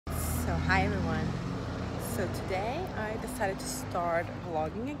So hi everyone. So today I decided to start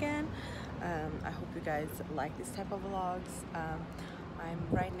vlogging again. I hope you guys like this type of vlogs. I'm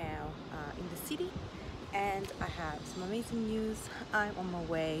right now in the city and I have some amazing news. I'm on my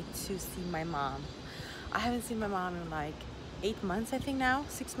way to see my mom. I haven't seen my mom in like 8 months, I think now,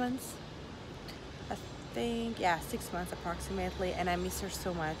 6 months. I think, yeah, 6 months approximately, and I miss her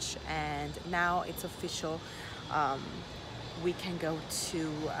so much. And now it's official. We can go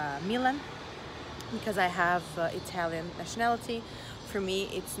to Milan because I have Italian nationality. For me,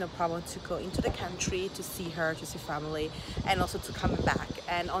 it's no problem to go into the country to see her, to see family, and also to come back.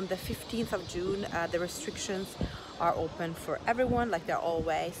 And on the 15th of June, the restrictions are open for everyone, like they're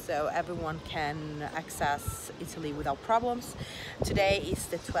always, so everyone can access Italy without problems. Today is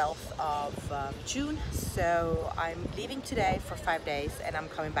the 12th of June, so I'm leaving today for 5 days and I'm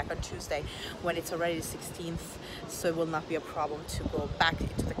coming back on Tuesday when it's already the 16th, so it will not be a problem to go back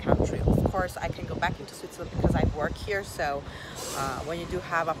into the country. Of course, I can go back into Switzerland because I work here, so when you do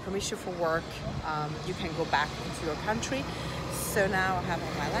have a permission for work, you can go back into your country. So now I have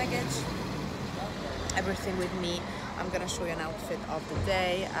all my luggage, everything with me. I'm gonna show you an outfit of the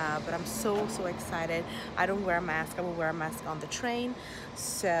day, but I'm so excited. I don't wear a mask. I will wear a mask on the train.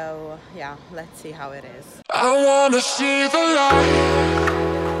 So yeah, let's see how it is. I wanna see the light.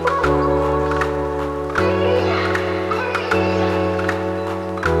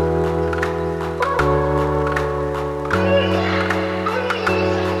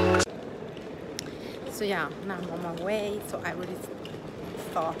 So yeah, now I'm on my way. So I really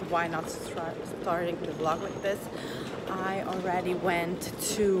thought, why not starting the vlog like this? I already went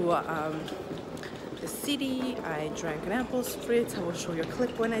to the city. I drank an apple spritz. I will show you a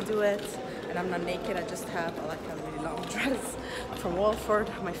clip when I do it. And I'm not naked. I just have like a really long dress from Walford,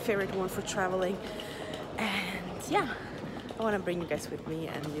 my favorite one for traveling. And yeah, I want to bring you guys with me,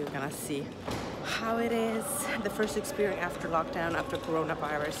 and you're gonna see how it is. The first experience after lockdown, after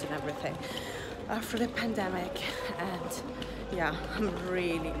coronavirus and everything, after the pandemic. And yeah, I'm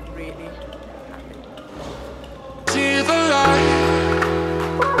really happy. See the light.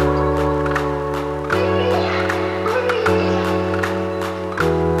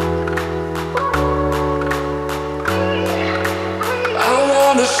 I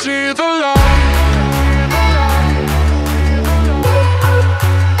wanna see the light.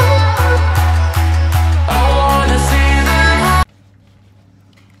 I wanna see the light.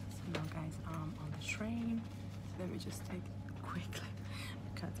 So now guys, I'm on the train. Let me just take it quickly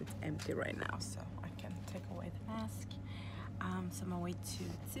because it's empty right now, so I can take away the mask. So I'm on my way to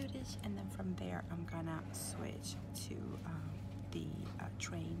Zurich, and then from there I'm gonna switch to the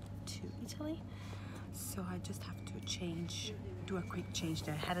train to Italy. So I just have to do a quick change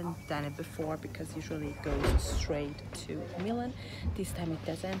there. I hadn't done it before because usually it goes straight to Milan. This time it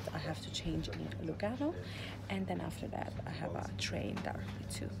doesn't. I have to change in Lugano, and then after that I have a train directly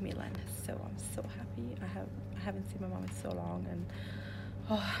to Milan. So I'm so happy. I haven't seen my mom in so long, and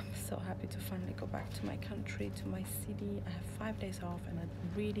I'm so happy to finally go back to my country, to my city. I have 5 days off and I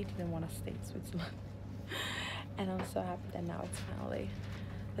really didn't want to stay in Switzerland. And I'm so happy that now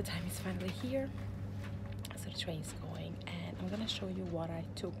the time is finally here. So the train is going, and I'm gonna show you what I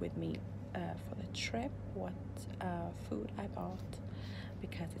took with me for the trip, what food I bought,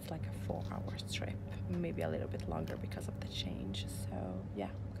 because it's like a 4-hour trip, maybe a little bit longer because of the change. So yeah,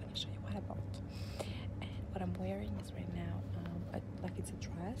 I'm gonna show you what I bought. And what I'm wearing is right now, like it's a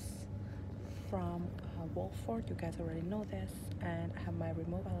dress from Walford. You guys already know this. And I have my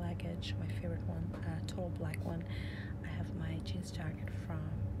removal luggage, my favorite one, tall black one. I have my jeans jacket from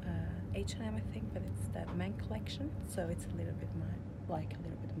H&M, I think, but it's the men collection, so it's a little bit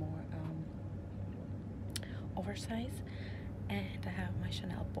more oversized. And I have my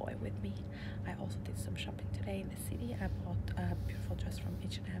Chanel boy with me. I also did some shopping today in the city. I bought a beautiful dress from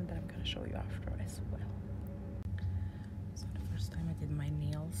H&M that I'm gonna show you after as well. So the first time I did my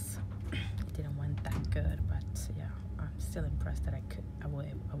nails, it didn't went that good, but yeah, I'm still impressed that I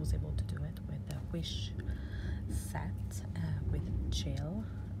was able to do it with the Wish set with gel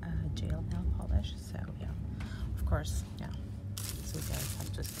nail polish. So yeah, of course, yeah, so you guys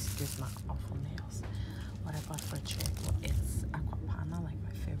have to excuse my awful nails. What I bought for a trip is Aquapana, like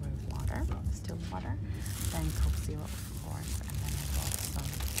my favorite water, still water, then Coke Zero, of course, and then I bought some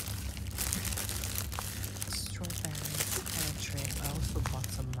strawberries and a trip. I also bought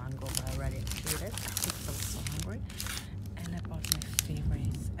some mango, but I already ate it because I was so hungry. And I bought my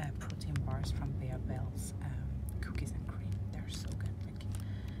favorite protein bars from Bear Bells, cookies and cream. They're so good, like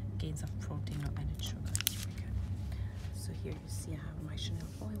gains of protein, no added sugar. It's really good. So here you see I have my Chanel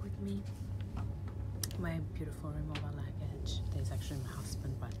boy with me, my beautiful removal luggage. There's actually my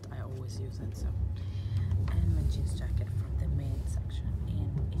husband, but I always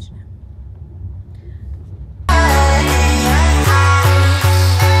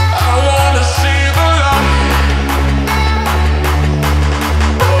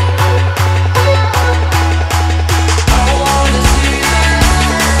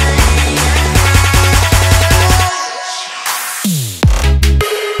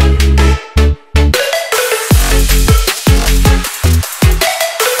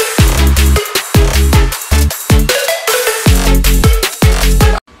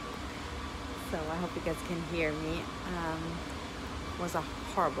was a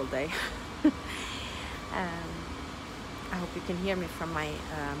horrible day. I hope you can hear me from my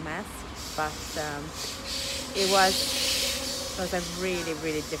mask, but it was a really,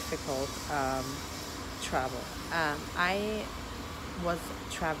 really difficult travel. I was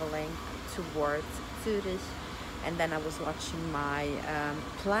traveling towards Zurich, and then I was watching my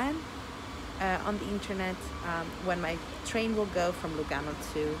plan on the internet when my train will go from Lugano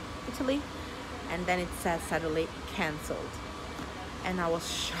to Italy, and then it says suddenly cancelled, and I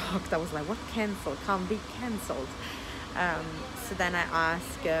was shocked. I was like, what cancelled? Can't be cancelled. So then I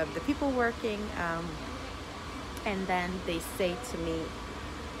asked the people working, and then they say to me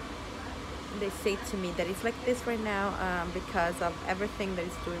that it's like this right now, because of everything that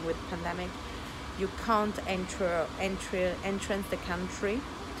is doing with pandemic. You can't entrance the country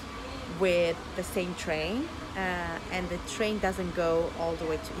with the same train, and the train doesn't go all the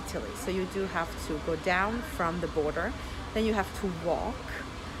way to Italy, so you do have to go down from the border, then you have to walk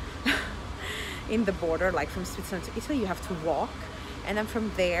in the border, like from Switzerland to Italy. You have to walk, and then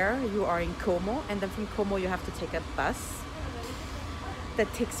from there you are in Como, and then from Como you have to take a bus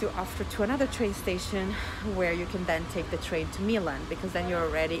that takes you after to another train station, where you can then take the train to Milan, because then you're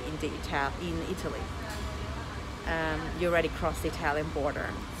already in Italy. You already crossed the Italian border.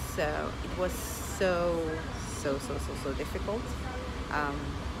 So it was so difficult,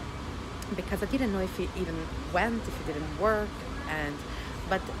 because I didn't know if it even went, if it didn't work.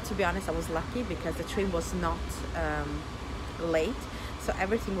 But to be honest, I was lucky because the train was not late, so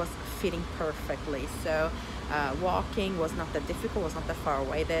everything was fitting perfectly. So walking was not that difficult, was not that far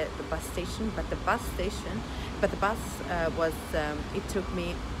away, the bus station. But the bus was, it took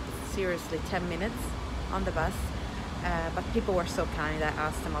me seriously 10 minutes on the bus. But people were so kind. I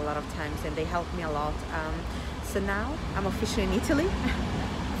asked them a lot of times, and they helped me a lot. So now I'm officially in Italy,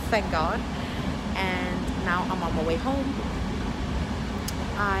 thank God. And now I'm on my way home.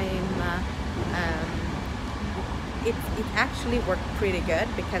 It actually worked pretty good,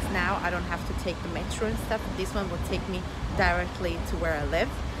 because now I don't have to take the metro and stuff. This one will take me directly to where I live,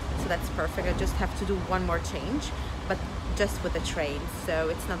 so that's perfect. I just have to do one more change, but just with the train, so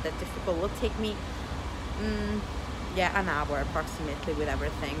it's not that difficult. It will take me an hour approximately with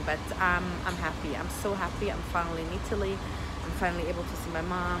everything. But I'm happy. I'm so happy. I'm finally in Italy. I'm finally able to see my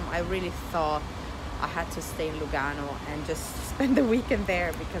mom. I really thought I had to stay in Lugano and just spend the weekend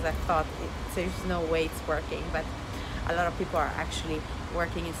there, because I thought there's no way it's working. But a lot of people are actually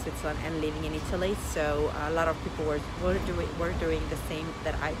working in Switzerland and living in Italy, so a lot of people were doing the same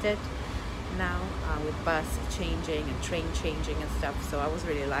that I did now, with bus changing and train changing and stuff. So I was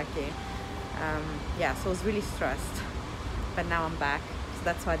really lucky. So I was really stressed, but now I'm back, so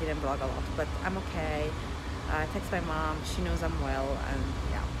that's why I didn't vlog a lot. But I'm okay. I text my mom, she knows I'm well, and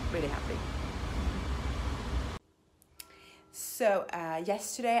yeah, really happy. So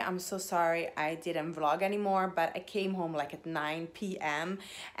yesterday, I'm so sorry I didn't vlog anymore, but I came home like at 9 p.m.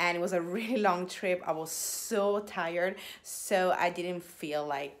 and it was a really long trip. I was so tired, so I didn't feel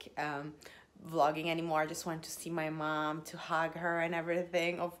like vlogging anymore. I just wanted to see my mom, to hug her and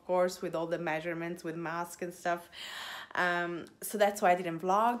everything, of course, with all the measurements, with mask and stuff. So that's why I didn't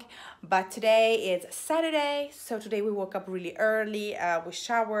vlog. But today is Saturday, so today we woke up really early, we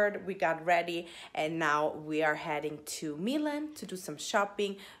showered, we got ready, and now we are heading to Milan to do some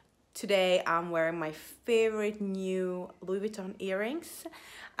shopping. Today I'm wearing my favorite new Louis Vuitton earrings,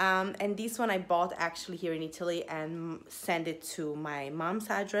 and this one I bought actually here in Italy and sent it to my mom's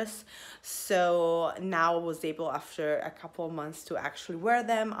address. So now I was able, after a couple of months, to actually wear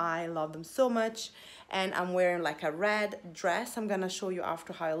them. I love them so much, and I'm wearing like a red dress. I'm gonna show you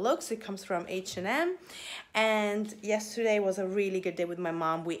after how it looks. It comes from H&M, and yesterday was a really good day with my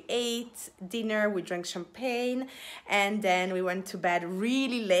mom. We ate dinner, we drank champagne, and then we went to bed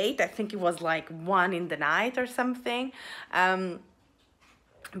really late. I think it was like 1 in the night or something,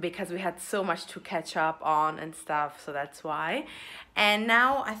 because we had so much to catch up on and stuff, so that's why. And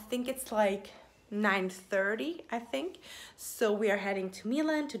now I think it's like 9:30, I think. So we are heading to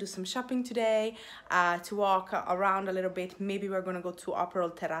Milan to do some shopping today, to walk around a little bit. Maybe we're gonna go to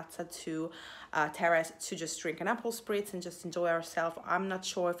Aperol Terrazza, to terrace, to just drink an apple spritz and just enjoy ourselves. I'm not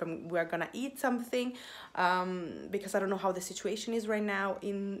sure if we're gonna eat something, because I don't know how the situation is right now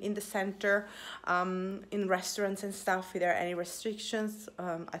in the center, in restaurants and stuff. If there are any restrictions,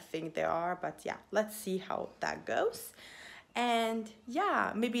 I think there are, but yeah, let's see how that goes. And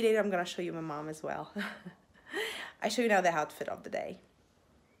yeah, maybe later I'm gonna show you my mom as well. I show you now the outfit of the day.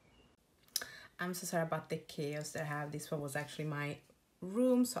 I'm so sorry about the chaos that I have. This one was actually my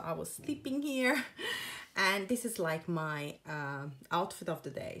room, so I was sleeping here. And this is like my outfit of the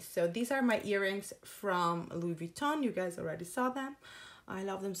day. So these are my earrings from Louis Vuitton. You guys already saw them. I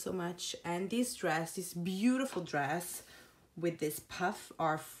love them so much. And this dress, this beautiful dress with this puff,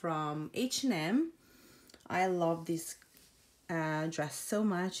 are from H&M. I love this dress so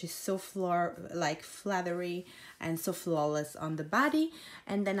much. It's so flattery and so flawless on the body.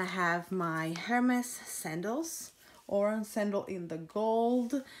 And then I have my Hermes sandals, orange sandal in the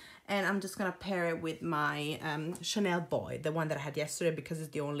gold, and I'm just gonna pair it with my Chanel Boy, the one that I had yesterday, because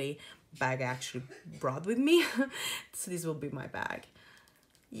it's the only bag I actually brought with me. So this will be my bag.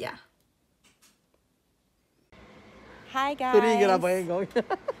 Yeah. Hi guys.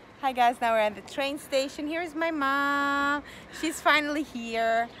 Hi guys, now we're at the train station. Here's my mom. She's finally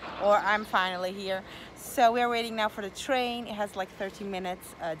here, or I'm finally here. So we're waiting now for the train. It has like 13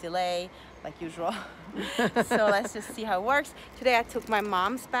 minutes delay, like usual. So let's just see how it works. Today I took my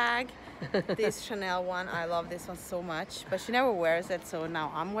mom's bag, this Chanel one. I love this one so much, but she never wears it, so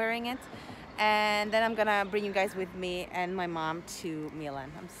now I'm wearing it. And then I'm gonna bring you guys with me and my mom to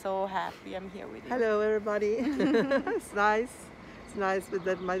Milan. I'm so happy I'm here with you. Hello everybody. It's nice. It's nice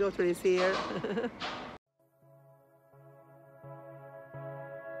that my daughter is here.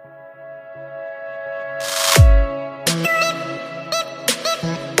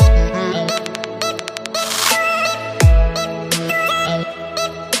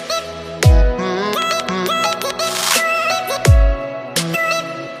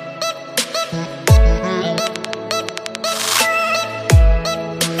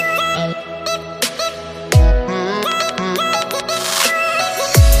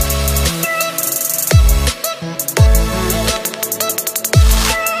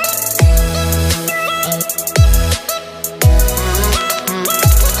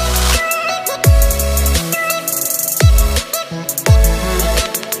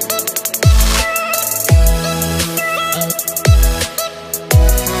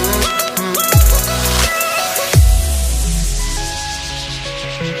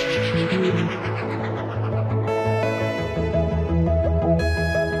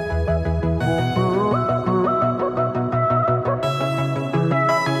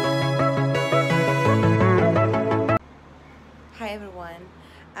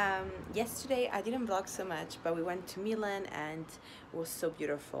 Yesterday I didn't vlog so much, but we went to Milan and it was so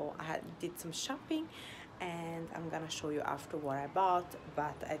beautiful. Did some shopping, and I'm gonna show you after what I bought.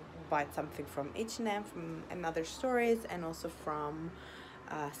 But I bought something from H&M, from another stores, and also from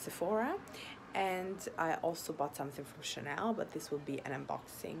Sephora. And I also bought something from Chanel, but this will be an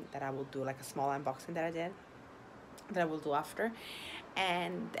unboxing that I will do, like a small unboxing that I did, that I will do after.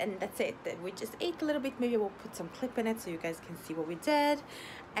 And that's it. We just ate a little bit. Maybe we'll put some clip in it so you guys can see what we did.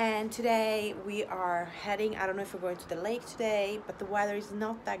 And today we are heading, I don't know if we're going to the lake today, but the weather is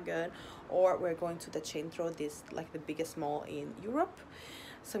not that good, or we're going to the Centro, this like the biggest mall in Europe.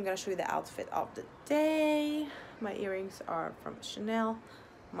 So I'm gonna show you the outfit of the day. My earrings are from Chanel.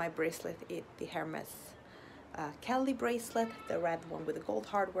 My bracelet is the Hermes Kelly bracelet, the red one with the gold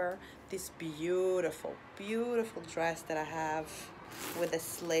hardware. This beautiful dress that I have with the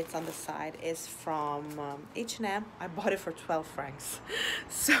slits on the side is from H&M. I bought it for 12 francs.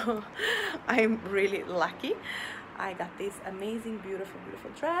 So I'm really lucky. I got this amazing, beautiful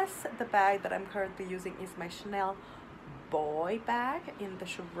dress. The bag that I'm currently using is my Chanel Boy bag in the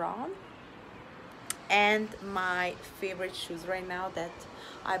chevron. And my favorite shoes right now that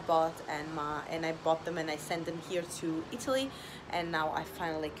I bought, and I bought them and I sent them here to Italy, and now I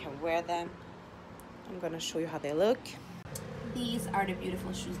finally can wear them. I'm gonna show you how they look. These are the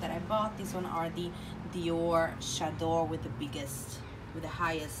beautiful shoes that I bought. These one are the Dior Chador with the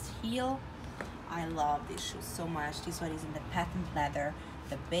highest heel. I love these shoes so much. This one is in the patent leather,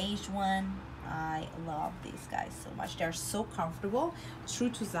 the beige one. I love these guys so much. They're so comfortable. True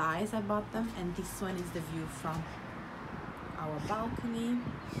to size, I bought them. And this one is the view from our balcony.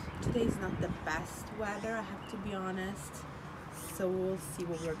 Today is not the best weather, I have to be honest. So we'll see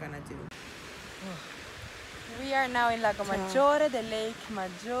what we're gonna do. We are now in Lago Maggiore, the Lake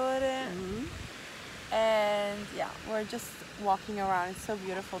Maggiore. And yeah, we're just walking around. It's so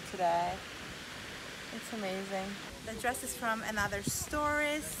beautiful today. It's amazing. The dress is from another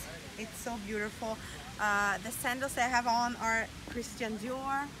stores. It's so beautiful. The sandals I have on are Christian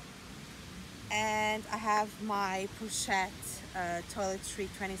Dior, and I have my Pochette toiletry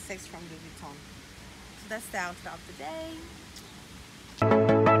 26 from Louis Vuitton. So that's the outfit of the day.